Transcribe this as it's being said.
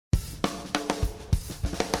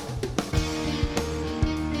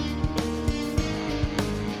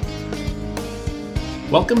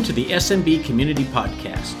Welcome to the SMB Community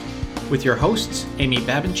Podcast with your hosts, Amy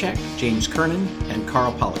Babinchak, James Kernan, and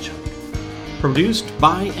Carl Polachuk. Produced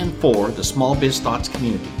by and for the Small Biz Thoughts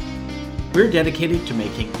community. We're dedicated to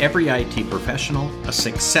making every IT professional a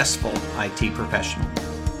successful IT professional.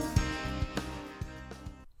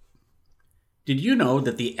 Did you know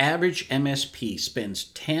that the average MSP spends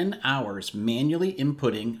 10 hours manually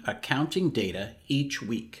inputting accounting data each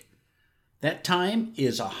week? That time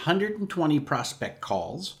is 120 prospect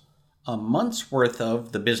calls, a month's worth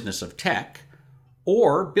of the business of tech,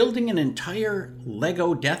 or building an entire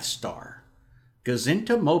Lego Death Star.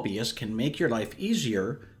 Gazinta Mobius can make your life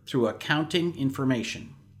easier through accounting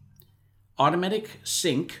information. Automatic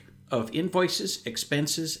sync of invoices,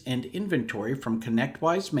 expenses, and inventory from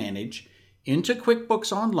ConnectWise Manage into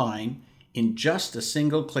QuickBooks Online in just a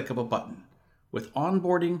single click of a button. With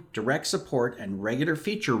onboarding, direct support, and regular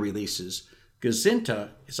feature releases,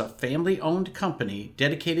 Gazinta is a family-owned company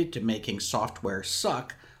dedicated to making software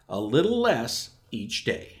suck a little less each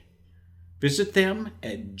day. Visit them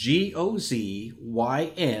at gozynta.com.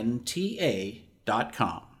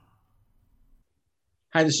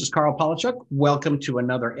 Hi, this is Carl Polachuk. Welcome to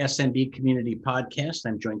another SMB Community Podcast.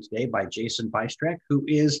 I'm joined today by Jason Bystrak, who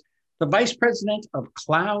is the Vice President of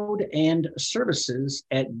Cloud and Services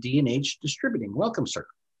at D&H Distributing. Welcome, sir.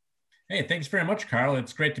 Hey, thanks very much, Carl.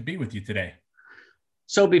 It's great to be with you today.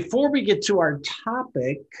 So before we get to our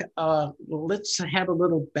topic, let's have a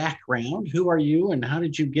little background. Who are you and how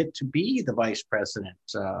did you get to be the Vice President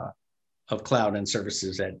of Cloud and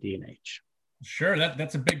Services at D&H? Sure,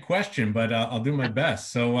 that's a big question, but I'll do my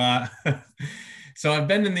best. So I've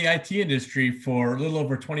been in the IT industry for a little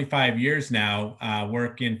over 25 years now,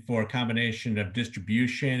 working for a combination of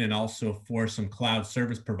distribution and also for some cloud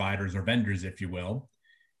service providers or vendors, if you will.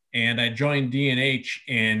 And I joined D&H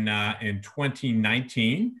in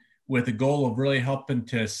 2019 with the goal of really helping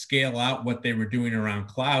to scale out what they were doing around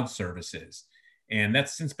cloud services. And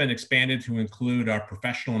that's since been expanded to include our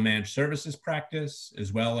professional and managed services practice,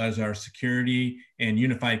 as well as our security and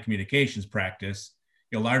unified communications practice,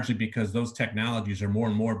 largely because those technologies are more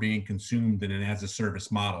and more being consumed in an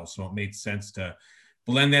as-a-service model. So it made sense to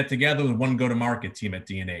blend that together with one go-to-market team at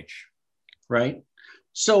D&H. Right.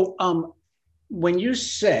 So when you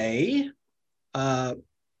say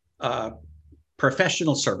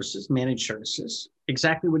professional services, managed services,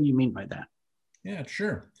 exactly what do you mean by that? Yeah,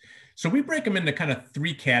 sure. So we break them into kind of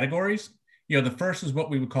three categories. The first is what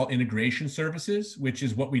we would call integration services, which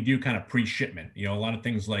is what we do kind of pre-shipment. A lot of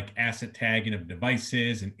things like asset tagging of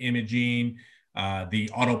devices and imaging, the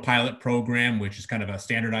autopilot program, which is kind of a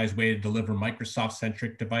standardized way to deliver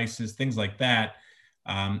Microsoft-centric devices, things like that.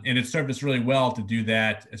 And it served us really well to do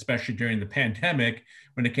that, especially during the pandemic,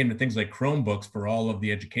 when it came to things like Chromebooks for all of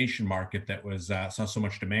the education market that was saw so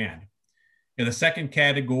much demand. The second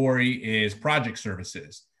category is project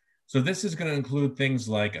services. So this is going to include things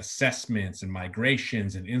like assessments and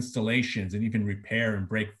migrations and installations and even repair and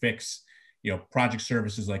break fix, project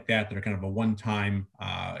services like that are kind of a one-time,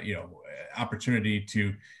 opportunity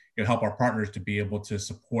to help our partners to be able to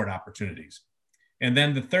support opportunities. And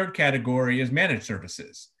then the third category is managed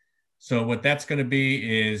services. So what that's going to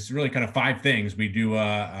be is really kind of five things. We do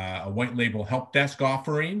a white label help desk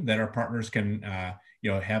offering that our partners can,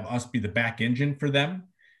 have us be the back engine for them.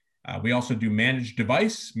 We also do managed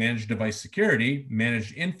device security,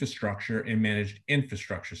 managed infrastructure, and managed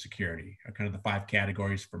infrastructure security are kind of the five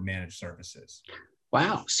categories for managed services.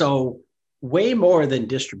 Wow. So way more than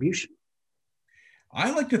distribution.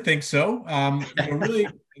 I like to think so. Really,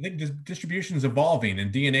 I think distribution is evolving,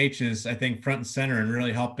 and D&H is, I think, front and center and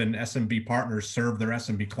really helping SMB partners serve their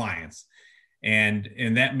SMB clients. And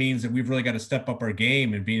that means that we've really got to step up our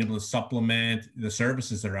game and being able to supplement the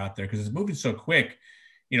services that are out there because it's moving so quick.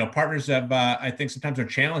 Partners have, I think, sometimes are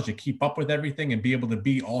challenged to keep up with everything and be able to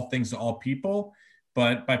be all things to all people.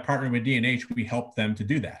 But by partnering with D&H, we help them to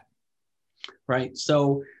do that. Right.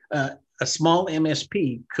 So a small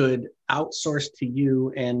MSP could outsource to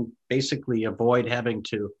you and basically avoid having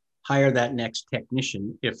to hire that next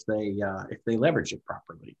technician if they leverage it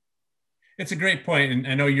properly. It's a great point, and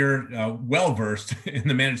I know you're well versed in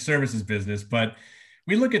the managed services business, but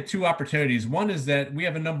we look at two opportunities. One is that we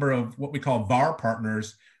have a number of what we call VAR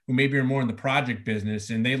partners who maybe are more in the project business,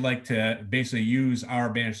 and they like to basically use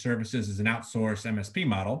our managed services as an outsourced MSP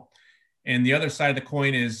model. And the other side of the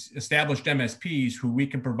coin is established MSPs who we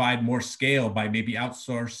can provide more scale by maybe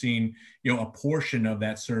outsourcing, a portion of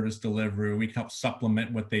that service delivery. We can help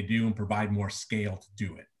supplement what they do and provide more scale to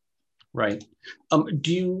do it. Right.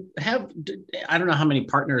 Do you have, I don't know how many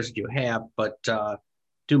partners you have, but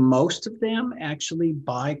do most of them actually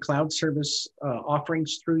buy cloud service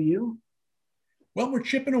offerings through you? Well, we're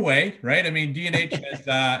chipping away, right? I mean, D&H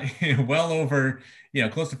has well over,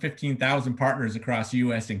 close to 15,000 partners across the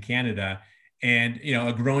U.S. and Canada. And,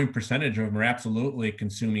 a growing percentage of them are absolutely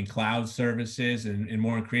consuming cloud services and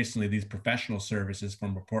more increasingly these professional services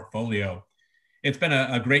from a portfolio. It's been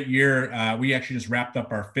a great year. We actually just wrapped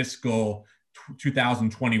up our fiscal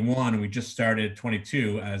 2021 and we just started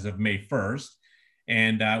 22 as of May 1st.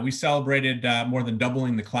 And we celebrated more than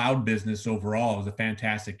doubling the cloud business overall. It was a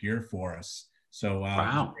fantastic year for us. So I'm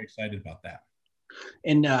Wow. very excited about that.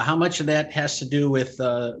 And how much of that has to do with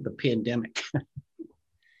the pandemic?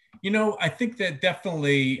 I think that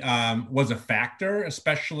definitely was a factor,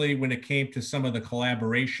 especially when it came to some of the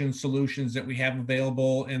collaboration solutions that we have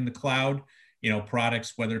available in the cloud.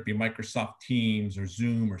 Products, whether it be Microsoft Teams or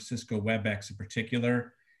Zoom or Cisco WebEx in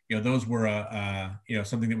particular. Those were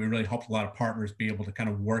something that we really helped a lot of partners be able to kind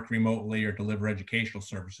of work remotely or deliver educational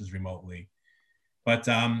services remotely. But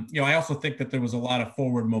I also think that there was a lot of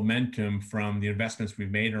forward momentum from the investments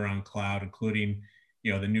we've made around cloud, including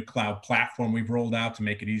the new cloud platform we've rolled out to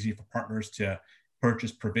make it easy for partners to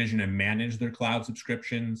purchase, provision, and manage their cloud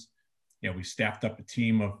subscriptions. We staffed up a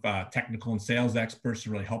team of technical and sales experts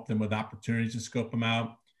to really help them with opportunities to scope them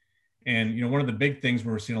out. And one of the big things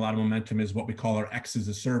where we're seeing a lot of momentum is what we call our X as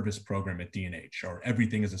a Service program at D&H, or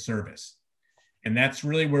Everything as a Service. And that's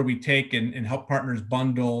really where we take and help partners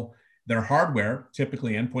bundle their hardware,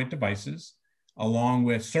 typically endpoint devices, along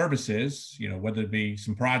with services, whether it be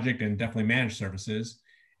some project and definitely managed services,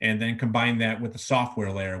 and then combine that with the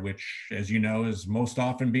software layer, which, as you know, is most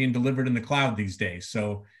often being delivered in the cloud these days.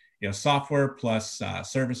 So, software plus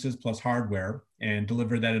services plus hardware, and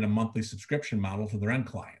deliver that in a monthly subscription model to their end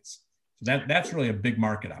clients. So that's really a big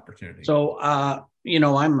market opportunity. So,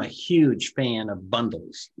 I'm a huge fan of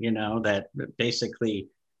bundles, that basically,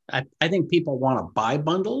 I think people want to buy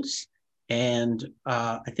bundles. And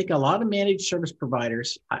I think a lot of managed service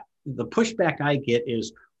providers, the pushback I get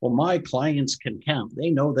is, well, my clients can count.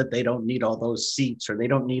 They know that they don't need all those seats or they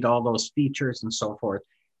don't need all those features and so forth.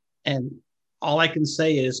 And all I can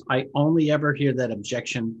say is I only ever hear that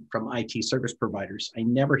objection from IT service providers. I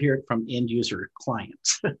never hear it from end user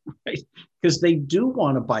clients, right? Because they do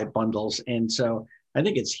want to buy bundles. And so I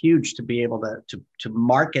think it's huge to be able to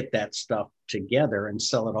market that stuff together and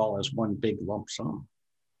sell it all as one big lump sum.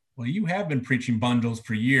 Well, you have been preaching bundles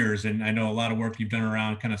for years, and I know a lot of work you've done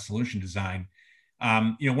around kind of solution design.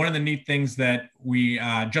 One of the neat things that we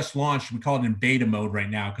just launched, we call it in beta mode right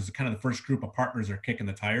now because kind of the first group of partners are kicking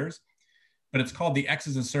the tires, but it's called the X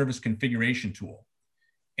as a Service configuration tool.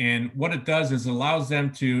 And what it does is it allows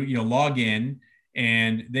them to log in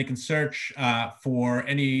and they can search for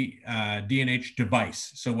any D&H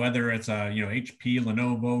device. So whether it's a HP,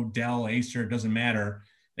 Lenovo, Dell, Acer, it doesn't matter.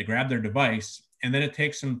 They grab their device and then it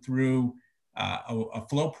takes them through a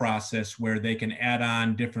flow process where they can add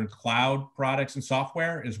on different cloud products and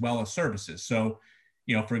software as well as services. So,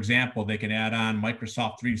 for example, they can add on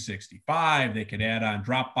Microsoft 365, they could add on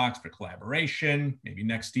Dropbox for collaboration, maybe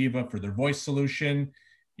Nextiva for their voice solution,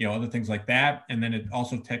 other things like that. And then it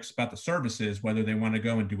also talks about the services, whether they want to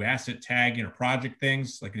go and do asset tagging or project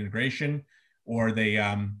things like integration, or they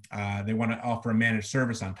want to offer a managed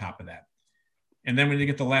service on top of that. And then when they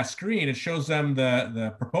get the last screen, it shows them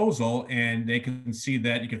the proposal and they can see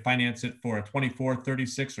that you can finance it for a 24,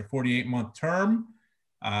 36, or 48-month term.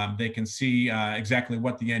 They can see exactly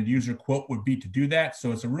what the end user quote would be to do that.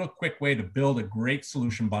 So it's a real quick way to build a great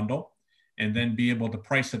solution bundle and then be able to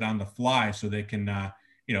price it on the fly so they can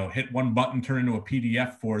hit one button, turn into a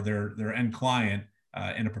PDF for their end client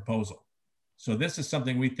in a proposal. So this is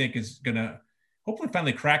something we think is going to hopefully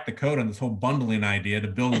finally crack the code on this whole bundling idea to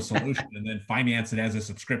build a solution and then finance it as a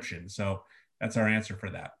subscription. So that's our answer for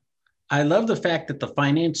that. I love the fact that the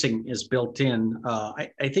financing is built in. I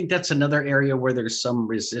think that's another area where there's some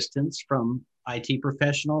resistance from IT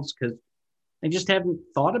professionals because they just haven't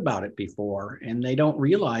thought about it before and they don't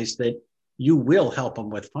realize that you will help them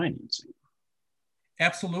with financing.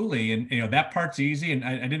 Absolutely. And, that part's easy. And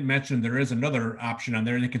I didn't mention there is another option on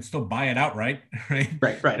there. They can still buy it outright, right?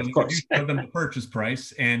 Right. Of course. You show them the purchase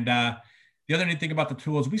price. And the other neat thing about the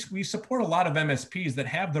tool is we support a lot of MSPs that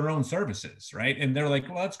have their own services, right? And they're like,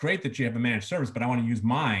 well, that's great that you have a managed service, but I want to use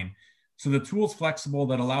mine. So the tool's flexible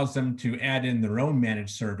that allows them to add in their own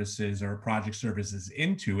managed services or project services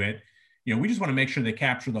into it. We just want to make sure they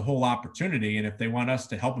capture the whole opportunity. And if they want us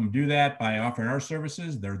to help them do that by offering our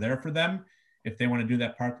services, they're there for them. If they want to do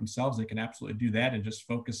that part themselves, they can absolutely do that and just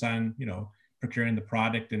focus on, procuring the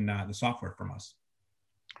product and the software from us.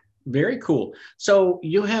 Very cool. So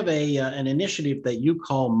you have an initiative that you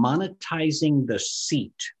call monetizing the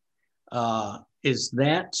seat. Is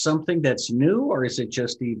that something that's new, or is it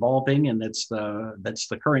just evolving, and that's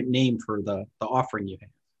the current name for the offering you have?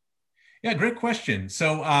 Yeah, great question.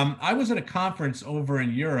 So I was at a conference over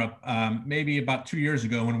in Europe maybe about 2 years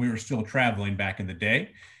ago when we were still traveling back in the day,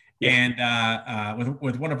 Yeah. and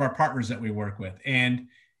with one of our partners that we work with, and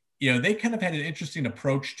they kind of had an interesting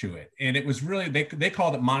approach to it, and it was really they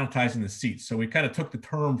called it monetizing the seats. So we kind of took the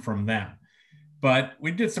term from them. But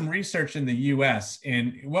we did some research in the US,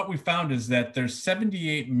 and what we found is that there's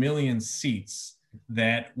 78 million seats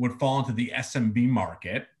that would fall into the SMB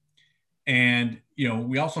market. And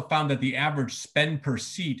we also found that the average spend per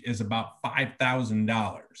seat is about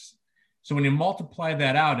 $5,000. So when you multiply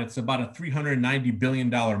that out, it's about a $390 billion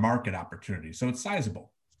market opportunity. So it's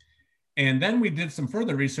sizable. And then we did some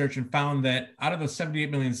further research and found that out of those 78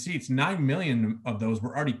 million seats, 9 million of those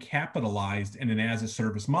were already capitalized in an as a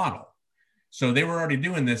service model. So they were already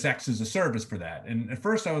doing this X as a service for that. And at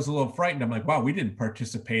first I was a little frightened. I'm like, wow, we didn't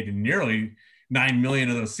participate in nearly 9 million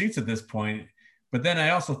of those seats at this point. But then I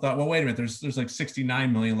also thought, well, wait a minute, there's like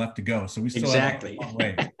 69 million left to go. So we still Exactly. have a long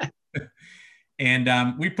way.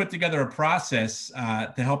 And we put together a process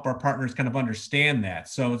to help our partners kind of understand that.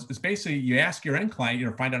 So it's basically you ask your end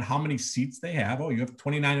client, find out how many seats they have. Oh, you have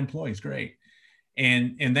 29 employees. Great.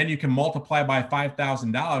 And then you can multiply by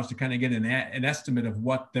 $5,000 to kind of get an estimate of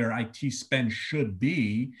what their IT spend should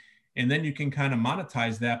be. And then you can kind of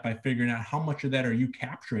monetize that by figuring out how much of that are you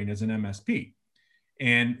capturing as an MSP.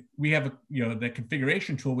 And we have the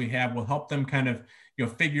configuration tool we have will help them kind of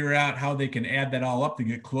figure out how they can add that all up to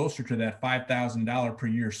get closer to that $5,000 per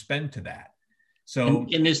year spend to that. So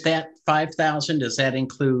and is that 5,000? Does that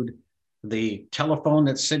include the telephone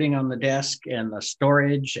that's sitting on the desk and the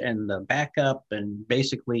storage and the backup, and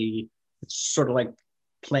basically it's sort of like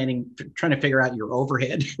trying to figure out your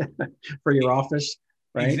overhead for your office,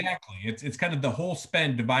 right? Exactly. It's kind of the whole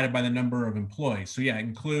spend divided by the number of employees. So yeah, it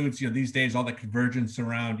includes, these days, all the convergence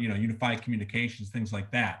around, unified communications, things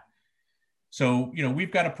like that. So,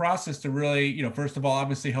 we've got a process to really, first of all,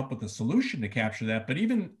 obviously help with the solution to capture that, but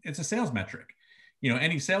even it's a sales metric.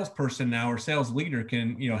 Any salesperson now or sales leader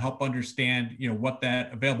can, help understand, what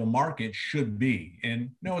that available market should be.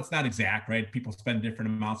 And no, it's not exact, right? People spend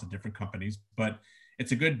different amounts at different companies, but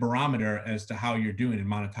it's a good barometer as to how you're doing in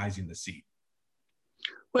monetizing the seat.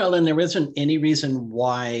 Well, and there isn't any reason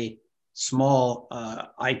why small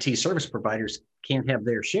IT service providers can't have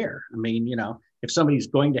their share. I mean, if somebody's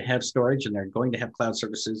going to have storage and they're going to have cloud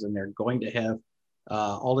services and they're going to have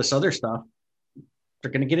all this other stuff, they're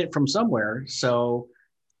going to get it from somewhere. So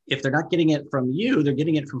if they're not getting it from you, they're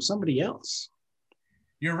getting it from somebody else.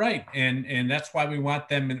 You're right. And that's why we want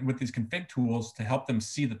them with these config tools to help them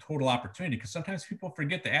see the total opportunity. Because sometimes people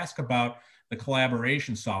forget to ask about the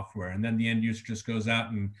collaboration software, and then the end user just goes out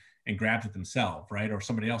and grabs it themselves, right? Or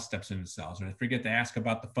somebody else steps in themselves, or they forget to ask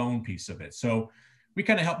about the phone piece of it. So we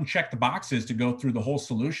kind of help them check the boxes to go through the whole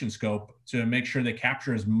solution scope to make sure they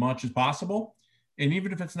capture as much as possible. And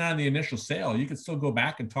even if it's not in the initial sale, you can still go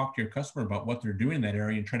back and talk to your customer about what they're doing in that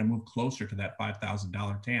area and try to move closer to that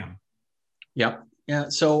 $5,000 TAM. Yep. Yeah.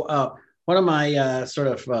 So one of my sort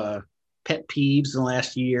of pet peeves in the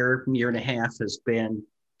last year and a half has been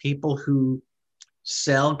people who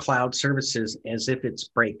sell cloud services as if it's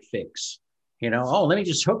break fix. Oh, let me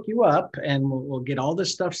just hook you up and we'll get all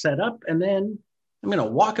this stuff set up, and then I'm going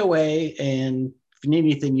to walk away, and if you need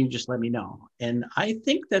anything, you just let me know. And I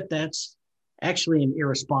think that that's actually an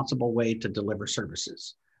irresponsible way to deliver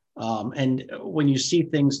services. And when you see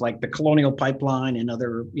things like the Colonial Pipeline and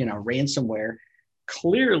other, ransomware,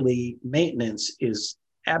 clearly maintenance is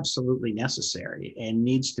absolutely necessary and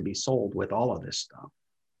needs to be sold with all of this stuff.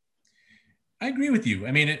 I agree with you.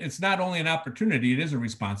 I mean, it's not only an opportunity, it is a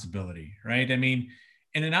responsibility, right? I mean,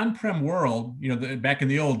 in an on-prem world, back in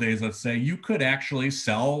the old days, let's say, you could actually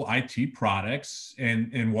sell IT products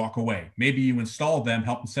and walk away. Maybe you install them,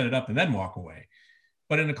 help them set it up, and then walk away.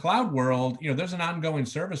 But in a cloud world, there's an ongoing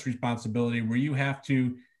service responsibility where you have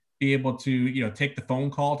to be able to, take the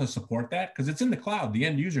phone call to support that, because it's in the cloud. The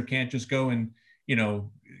end user can't just go and,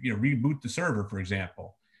 reboot the server, for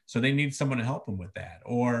example. So they need someone to help them with that.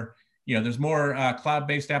 Or, there's more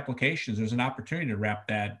cloud-based applications. There's an opportunity to wrap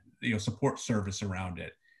that, support service around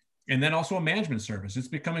it. And then also a management service. It's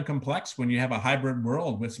becoming complex when you have a hybrid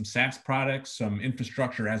world with some SaaS products, some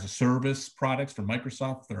infrastructure as a service products from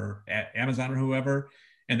Microsoft or Amazon or whoever,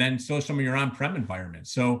 and then still some of your on-prem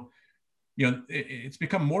environments. So, it's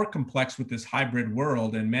become more complex with this hybrid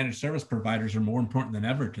world, and managed service providers are more important than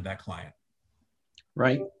ever to that client.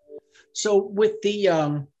 Right. So with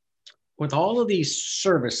with all of these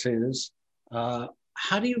services,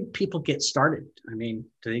 how do people get started? I mean,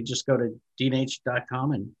 do they just go to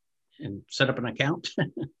dnh.com and and set up an account?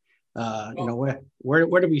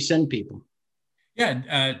 Where do we send people?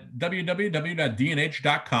 Yeah,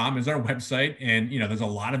 www.dnh.com is our website, and there's a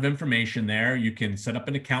lot of information there. You can set up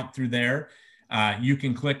an account through there. You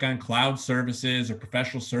can click on cloud services or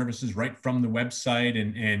professional services right from the website,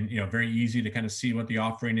 and very easy to kind of see what the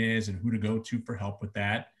offering is and who to go to for help with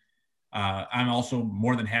that. I'm also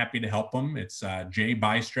more than happy to help them. It's Jay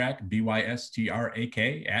Bystrak,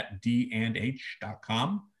 Bystrak at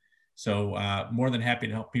dnh.com. So more than happy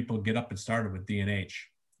to help people get up and started with DNH.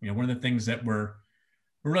 One of the things that we're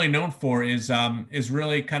really known for is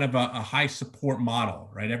really kind of a high support model,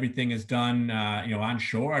 right? Everything is done,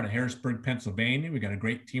 onshore out of Harrisburg, Pennsylvania. We got a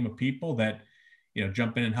great team of people that,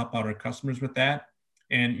 jump in and help out our customers with that.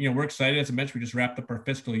 And, we're excited. As I mentioned, we just wrapped up our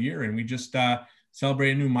fiscal year, and we just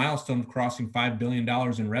celebrated a new milestone of crossing $5 billion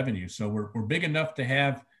in revenue. So we're big enough to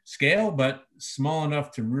have scale, but small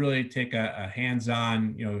enough to really take a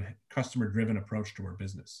hands-on, customer-driven approach to our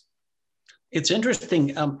business. It's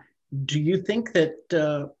interesting. Do you think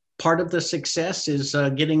that part of the success is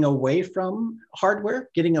getting away from hardware,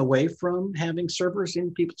 getting away from having servers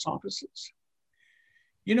in people's offices?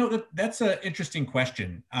 That's an interesting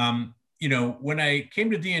question. When I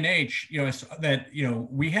came to DNH, I saw that,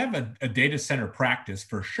 we have a data center practice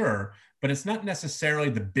for sure, but it's not necessarily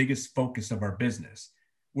the biggest focus of our business.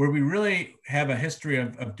 Where we really have a history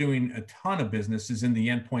of doing a ton of business is in the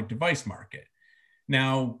endpoint device market.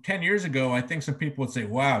 Now, 10 years ago, I think some people would say,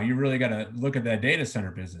 wow, you really got to look at that data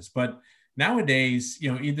center business. But nowadays,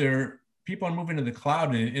 either people are moving to the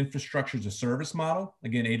cloud and infrastructure as a service model,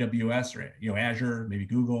 again, AWS or Azure, maybe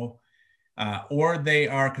Google, or they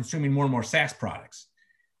are consuming more and more SaaS products.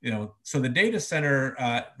 So the data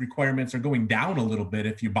center requirements are going down a little bit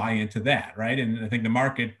if you buy into that, right? And I think the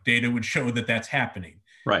market data would show that that's happening.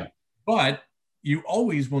 Right. But you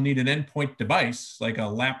always will need an endpoint device like a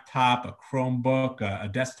laptop, a Chromebook, a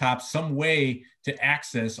desktop, some way to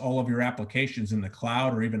access all of your applications in the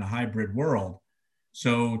cloud or even a hybrid world.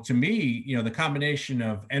 So to me, the combination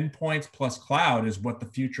of endpoints plus cloud is what the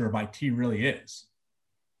future of IT really is.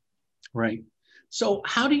 Right. So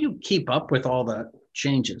how do you keep up with all the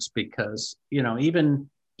changes? Because, even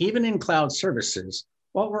in cloud services,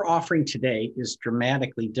 what we're offering today is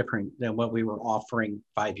dramatically different than what we were offering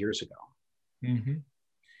 5 years ago. Mm-hmm.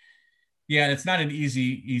 Yeah, it's not an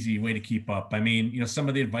easy way to keep up. I mean, some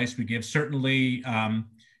of the advice we give, certainly, from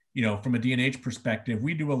a DNH perspective,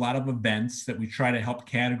 we do a lot of events that we try to help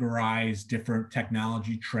categorize different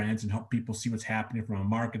technology trends and help people see what's happening from a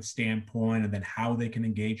market standpoint and then how they can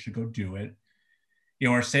engage to go do it.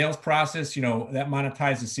 Our sales process, that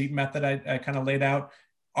monetize the seat method I kind of laid out.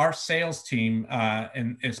 Our sales team,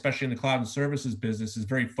 and especially in the cloud and services business, is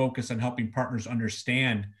very focused on helping partners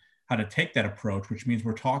understand how to take that approach, which means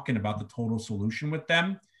we're talking about the total solution with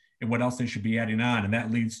them and what else they should be adding on. And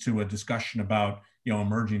that leads to a discussion about,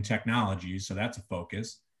 emerging technologies. So that's a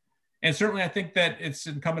focus. And certainly I think that it's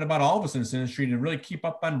incumbent about all of us in this industry to really keep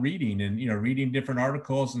up on reading and, reading different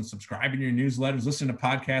articles and subscribing to your newsletters, listening to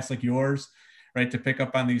podcasts like yours, right, to pick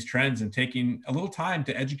up on these trends and taking a little time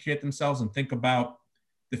to educate themselves and think about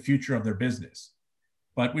the future of their business.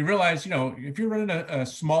 But we realize, if you're running a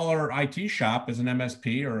smaller IT shop as an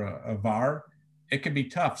MSP or a VAR, it can be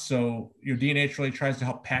tough. So your DNH really tries to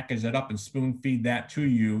help package that up and spoon feed that to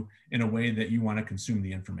you in a way that you want to consume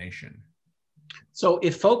the information. So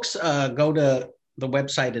if folks go to the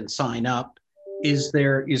website and sign up, is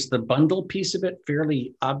the bundle piece of it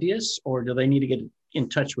fairly obvious, or do they need to get in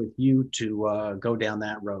touch with you to go down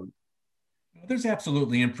that road? There's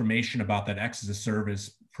absolutely information about that X as a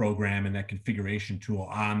service program and that configuration tool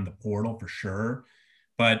on the portal for sure.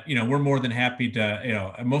 But, we're more than happy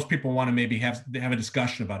to, most people want to maybe have a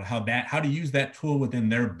discussion about how to use that tool within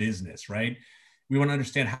their business, right? We want to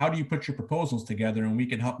understand, how do you put your proposals together, and we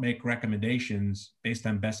can help make recommendations based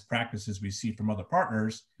on best practices we see from other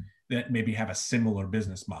partners that maybe have a similar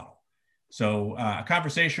business model. So a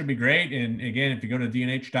conversation would be great. And again, if you go to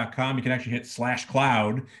dnh.com, you can actually hit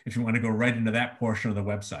 /cloud if you want to go right into that portion of the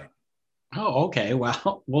website. Oh, okay.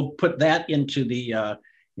 Well, we'll put that into the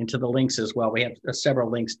links as well. We have several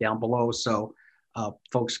links down below, so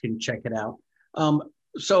folks can check it out.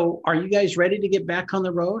 So are you guys ready to get back on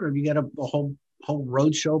the road? Or have you got a whole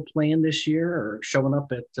road show planned this year, or showing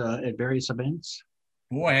up at various events?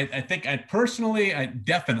 Boy, I think I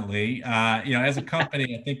definitely, as a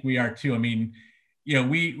company, I think we are too. I mean,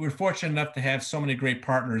 we're fortunate enough to have so many great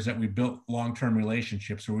partners that we built long-term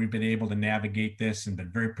relationships where we've been able to navigate this and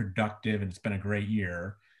been very productive, and it's been a great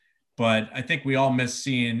year. But I think we all miss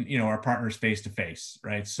seeing, our partners face to face,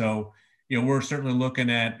 right? So, we're certainly looking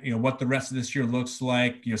at, what the rest of this year looks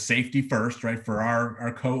like, safety first, right, for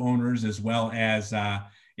our co-owners as well as,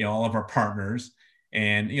 all of our partners.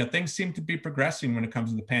 And, things seem to be progressing when it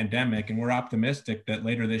comes to the pandemic. And we're optimistic that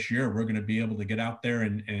later this year, we're going to be able to get out there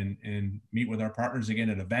and meet with our partners again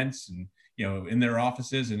at events and, in their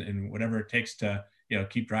offices and whatever it takes to,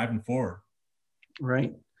 keep driving forward.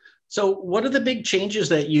 Right. So what are the big changes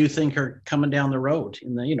that you think are coming down the road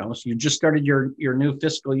in the, so you just started your new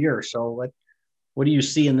fiscal year. So what do you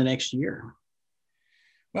see in the next year?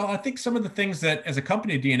 Well, I think some of the things that as a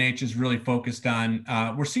company, D&H is really focused on,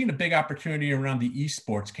 we're seeing a big opportunity around the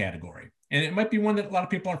esports category. And it might be one that a lot of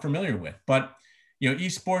people aren't familiar with, but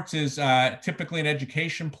esports is typically an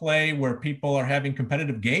education play where people are having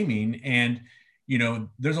competitive gaming, and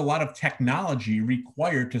there's a lot of technology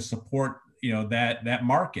required to support that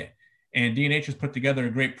market. And D&H has put together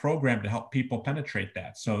a great program to help people penetrate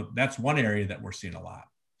that. So that's one area that we're seeing a lot.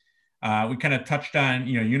 We kind of touched on,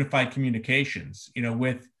 unified communications,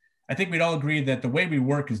 I think we'd all agree that the way we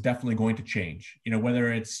work is definitely going to change,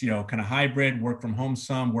 whether it's, kind of hybrid, work from home,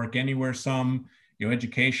 some work anywhere, some,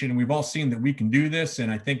 education. We've all seen that we can do this.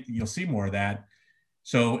 And I think you'll see more of that.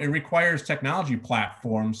 So it requires technology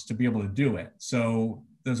platforms to be able to do it. So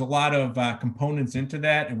there's a lot of components into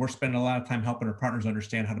that, and we're spending a lot of time helping our partners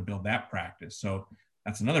understand how to build that practice. So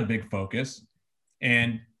that's another big focus.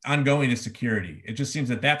 And ongoing is security. It just seems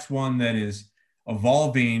that that's one that is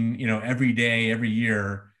evolving, every day, every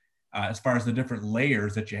year, as far as the different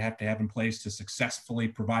layers that you have to have in place to successfully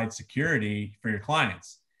provide security for your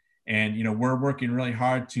clients. And, we're working really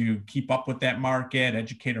hard to keep up with that market,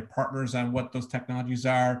 educate our partners on what those technologies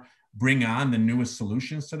are, bring on the newest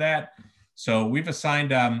solutions to that. So we've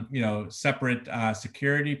assigned, separate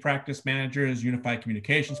security practice managers, unified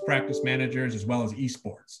communications practice managers, as well as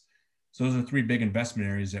esports. So those are three big investment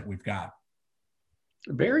areas that we've got.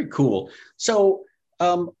 Very cool. So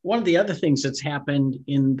one of the other things that's happened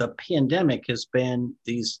in the pandemic has been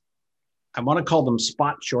these, I want to call them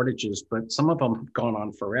spot shortages, but some of them have gone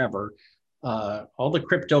on forever. All the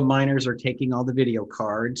crypto miners are taking all the video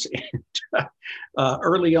cards. And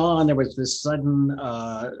early on, there was this sudden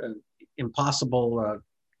impossible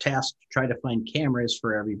task to try to find cameras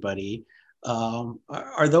for everybody.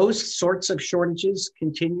 Are those sorts of shortages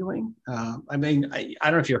continuing? I don't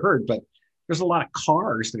know if you heard, but there's a lot of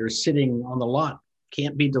cars that are sitting on the lot,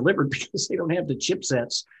 can't be delivered because they don't have the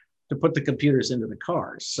chipsets to put the computers into the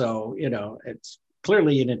cars. So, it's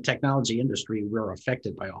clearly in a technology industry, we're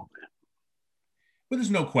affected by all that. Well, there's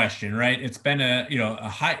no question, right? It's been a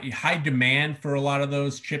high demand for a lot of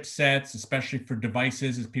those chipsets, especially for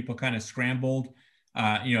devices as people kind of scrambled,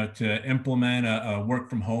 to implement a work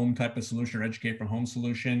from home type of solution or educate from home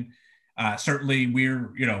solution. Certainly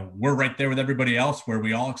we're right there with everybody else where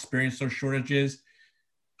we all experience those shortages.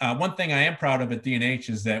 One thing I am proud of at D&H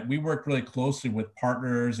is that we work really closely with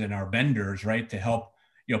partners and our vendors, right, to help,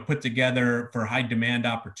 put together for high demand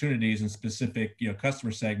opportunities in specific,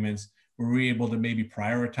 customer segments where we're able to maybe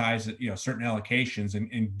prioritize, certain allocations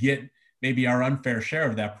and get maybe our unfair share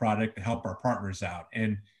of that product to help our partners out.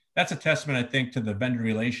 And that's a testament, I think, to the vendor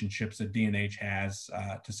relationships that D&H has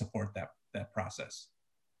to support that process.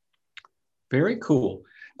 Very cool.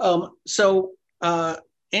 So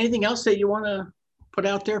anything else that you want to put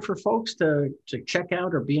out there for folks to check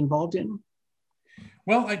out or be involved in?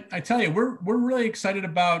 Well, I tell you, we're really excited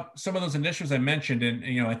about some of those initiatives I mentioned.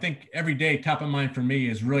 And, I think every day top of mind for me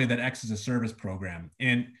is really that X as a service program.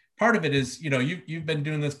 And part of it is, you've been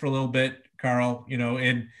doing this for a little bit, Carl,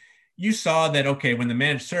 and you saw that, okay, when the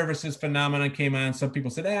managed services phenomenon came on, some people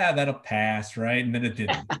said, that'll pass, right? And then it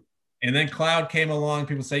didn't. And then cloud came along.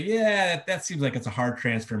 People say, yeah, that seems like it's a hard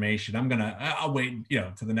transformation. I'll wait,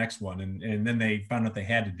 to the next one. And then they found out they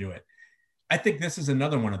had to do it. I think this is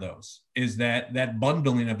another one of those, is that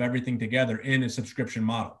bundling of everything together in a subscription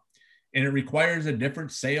model. And it requires a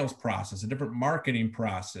different sales process, a different marketing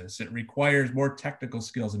process. It requires more technical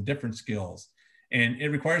skills and different skills. And it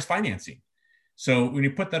requires financing. So when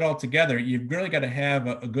you put that all together, you've really got to have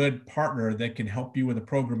a good partner that can help you with a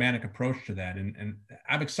programmatic approach to that. And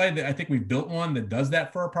I'm excited that I think we've built one that does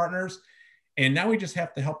that for our partners. And now we just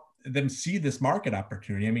have to help them see this market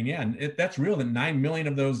opportunity. I mean, that's real that 9 million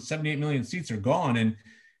of those 78 million seats are gone. And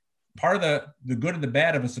part of the good and the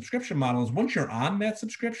bad of a subscription model is once you're on that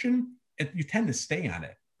subscription, you tend to stay on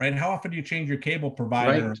it, right? How often do you change your cable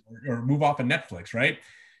provider, right, or move off of Netflix, right?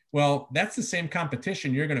 Well, that's the same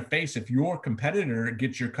competition you're going to face if your competitor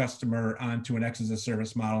gets your customer onto an X as a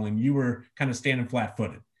service model and you were kind of standing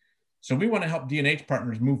flat-footed. So we want to help D&H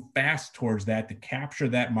partners move fast towards that to capture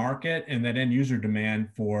that market and that end user demand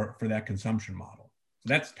for that consumption model.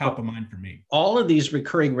 that's top of mind for me. All of these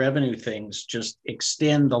recurring revenue things just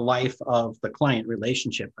extend the life of the client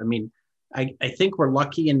relationship. I mean, I think we're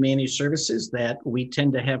lucky in managed services that we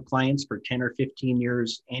tend to have clients for 10 or 15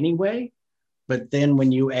 years anyway. But then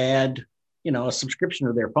when you add, a subscription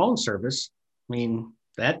to their phone service, I mean,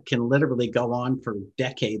 that can literally go on for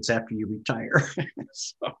decades after you retire.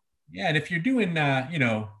 So. Yeah, and if you're doing,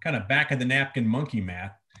 kind of back of the napkin monkey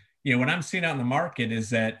math, what I'm seeing out in the market is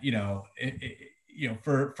that,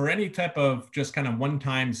 for any type of just kind of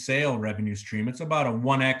one-time sale revenue stream, it's about a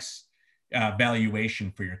 1x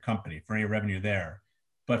valuation for your company for any revenue there.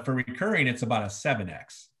 But for recurring, it's about a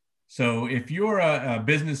 7x. So if you're a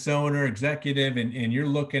business owner, executive, and you're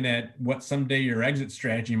looking at what someday your exit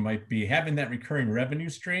strategy might be, having that recurring revenue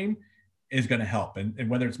stream is going to help. And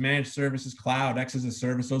whether it's managed services, cloud, X as a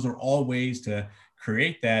service, those are all ways to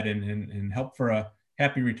create that and help for a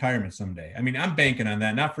happy retirement someday. I mean, I'm banking on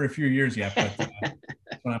that, not for a few years yet, but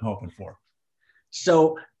that's what I'm hoping for.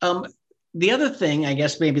 So the other thing, I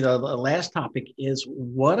guess maybe the last topic is,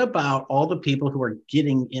 what about all the people who are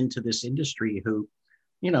getting into this industry who,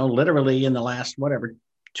 literally in the last,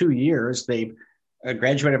 2 years, they've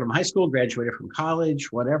graduated from high school, graduated from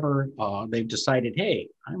college, whatever. They've decided, hey,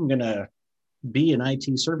 I'm going to be an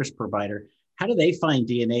IT service provider. How do they find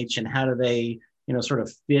D&H, and how do they, sort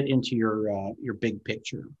of fit into your big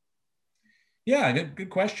picture? Yeah, good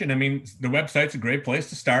question. I mean, the website's a great place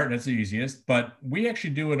to start. That's the easiest, but we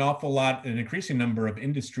actually do an awful lot, an increasing number of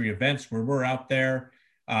industry events where we're out there,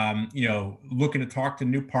 looking to talk to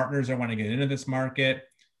new partners that want to get into this market.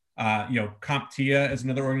 CompTIA is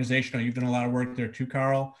another organization. You've done a lot of work there too,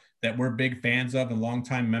 Carl, that we're big fans of and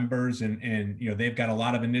longtime members. And they've got a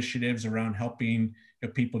lot of initiatives around helping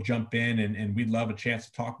people jump in, and we'd love a chance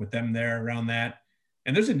to talk with them there around that.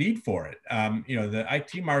 And there's a need for it. The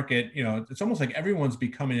IT market, it's almost like everyone's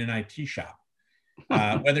becoming an IT shop,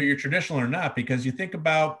 whether you're traditional or not, because you think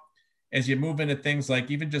about, as you move into things like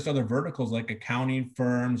even just other verticals like accounting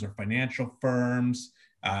firms or financial firms,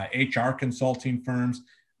 HR consulting firms,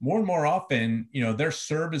 more and more often, their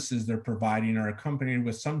services they're providing are accompanied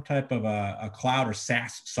with some type of a cloud or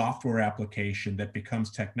SaaS software application that becomes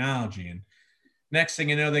technology. And next thing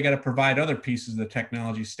you know, they got to provide other pieces of the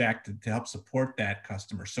technology stack to help support that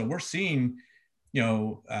customer. So we're seeing,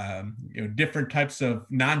 different types of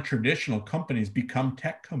non-traditional companies become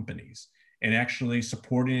tech companies and actually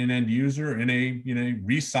supporting an end user in a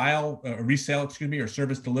resale, or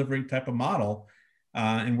service delivery type of model.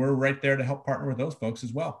 And we're right there to help partner with those folks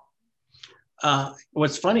as well.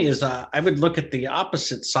 What's funny is I would look at the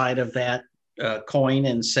opposite side of that coin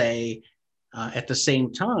and say, at the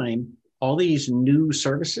same time, all these new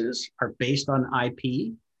services are based on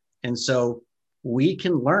IP. And so we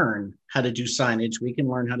can learn how to do signage. We can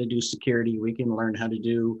learn how to do security. We can learn how to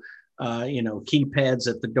do, keypads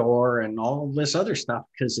at the door and all this other stuff,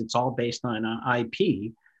 because it's all based on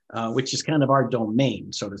IP, which is kind of our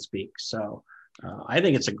domain, so to speak. So I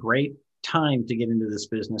think it's a great time to get into this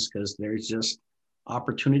business because there's just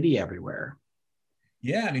opportunity everywhere.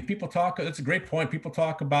 Yeah, I mean, people talk, that's a great point. People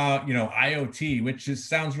talk about, IoT, which just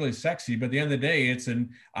sounds really sexy, but at the end of the day, it's an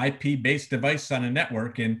IP-based device on a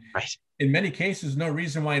network. And right. In many cases, no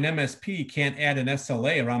reason why an MSP can't add an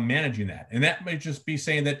SLA around managing that. And that might just be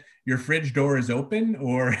saying that your fridge door is open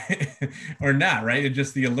or or not, right? It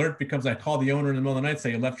just, the alert becomes, I call the owner in the middle of the night,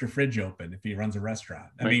 say you left your fridge open if he runs a restaurant.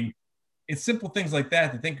 Right. I mean, it's simple things like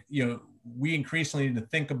that. I think, we increasingly need to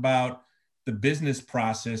think about the business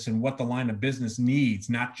process and what the line of business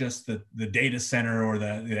needs, not just the data center or the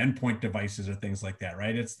endpoint devices or things like that,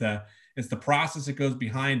 right? It's the process that goes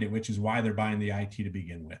behind it, which is why they're buying the IT to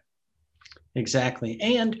begin with. Exactly.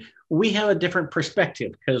 And we have a different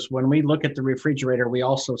perspective, because when we look at the refrigerator, we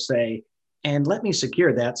also say, and let me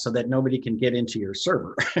secure that so that nobody can get into your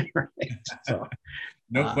server. Right? So,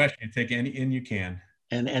 no question. Take any in you can.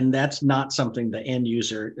 And that's not something the end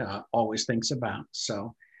user always thinks about.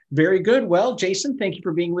 So very good. Well, Jason, thank you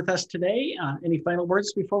for being with us today. Any final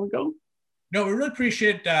words before we go? No, we really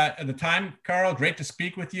appreciate the time, Carl. Great to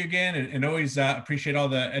speak with you again, and always appreciate all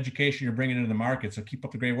the education you're bringing into the market. So keep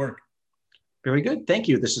up the great work. Very good. Thank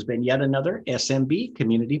you. This has been yet another SMB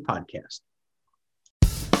Community Podcast.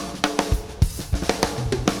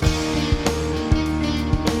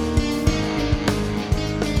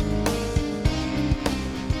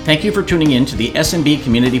 Thank you for tuning in to the SMB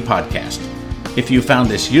Community Podcast. If you found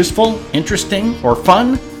this useful, interesting, or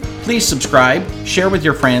fun, please subscribe, share with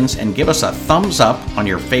your friends, and give us a thumbs up on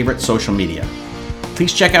your favorite social media.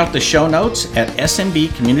 Please check out the show notes at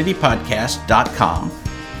smbcommunitypodcast.com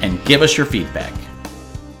and give us your feedback.